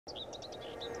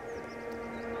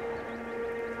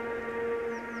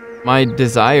My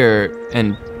desire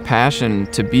and passion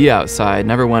to be outside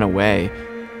never went away,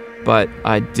 but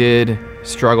I did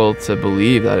struggle to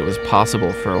believe that it was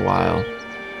possible for a while.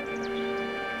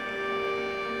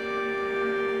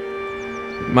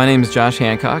 My name is Josh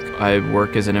Hancock. I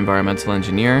work as an environmental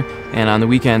engineer, and on the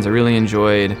weekends I really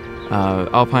enjoyed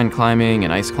alpine climbing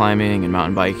and ice climbing and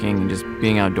mountain biking and just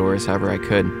being outdoors however I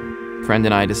could. A friend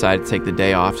and I decided to take the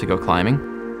day off to go climbing.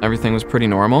 Everything was pretty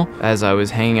normal. As I was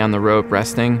hanging on the rope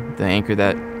resting, the anchor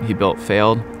that he built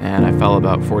failed and I fell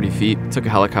about 40 feet. Took a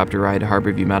helicopter ride to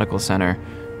Harborview Medical Center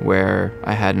where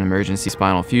I had an emergency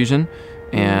spinal fusion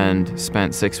and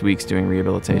spent 6 weeks doing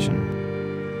rehabilitation.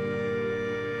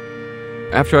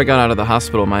 After I got out of the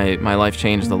hospital, my life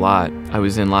changed a lot. I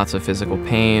was in lots of physical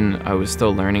pain. I was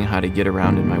still learning how to get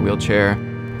around in my wheelchair.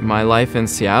 My life in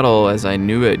Seattle, as I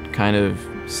knew it, kind of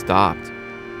stopped.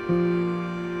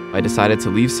 I decided to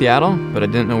leave Seattle, but I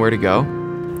didn't know where to go.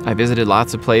 I visited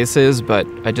lots of places, but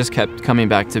I just kept coming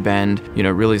back to Bend,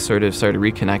 really sort of started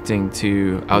reconnecting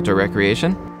to outdoor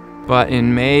recreation. But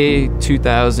in May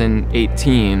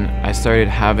 2018, I started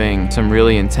having some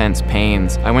really intense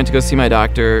pains. I went to go see my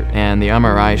doctor, and the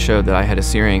MRI showed that I had a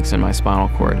syrinx in my spinal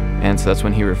cord. And so that's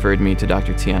when he referred me to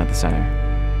Dr. Tien at the center.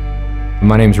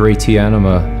 My name's Tien. I'm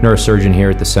a neurosurgeon here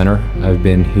at the center. I've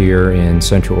been here in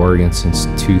Central Oregon since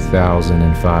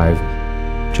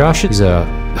 2005. Josh is a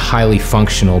highly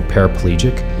functional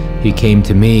paraplegic. He came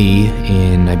to me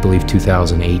in, I believe,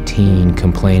 2018,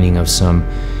 complaining of some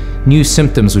new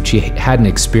symptoms which he hadn't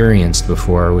experienced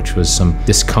before, which was some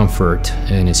discomfort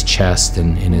in his chest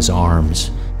and in his arms.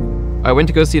 I went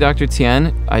to go see Dr.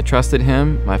 Tien. I trusted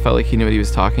him. I felt like he knew what he was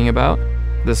talking about.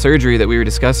 The surgery that we were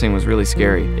discussing was really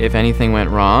scary. If anything went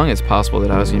wrong, it's possible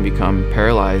that I was going to become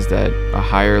paralyzed at a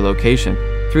higher location.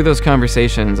 Through those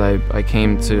conversations, I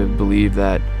came to believe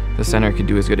that the center could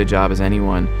do as good a job as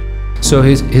anyone. So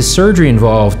his surgery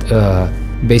involved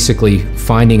basically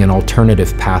finding an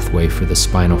alternative pathway for the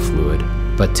spinal fluid.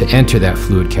 But to enter that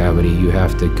fluid cavity, you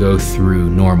have to go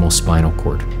through normal spinal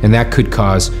cord. And that could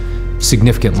cause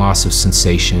significant loss of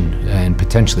sensation and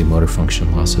potentially motor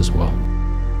function loss as well.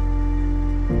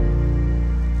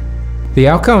 The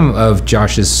outcome of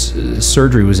Josh's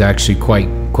surgery was actually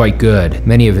quite good.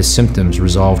 Many of his symptoms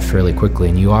resolved fairly quickly,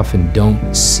 and you often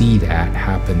don't see that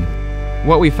happen.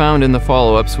 What we found in the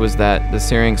follow-ups was that the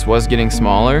syrinx was getting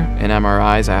smaller in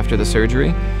MRIs after the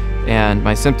surgery, and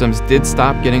my symptoms did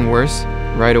stop getting worse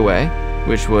right away,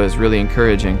 which was really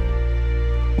encouraging.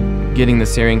 Getting the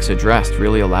syrinx addressed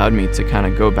really allowed me to kind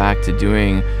of go back to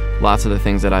doing lots of the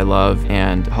things that I love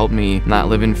and helped me not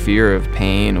live in fear of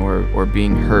pain or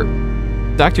being hurt.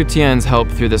 Dr. Tien's help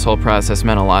through this whole process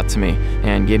meant a lot to me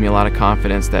and gave me a lot of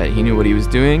confidence that he knew what he was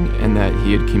doing and that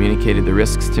he had communicated the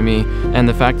risks to me. And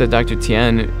the fact that Dr.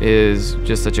 Tien is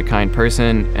just such a kind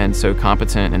person and so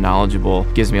competent and knowledgeable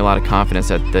gives me a lot of confidence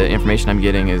that the information I'm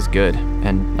getting is good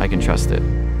and I can trust it.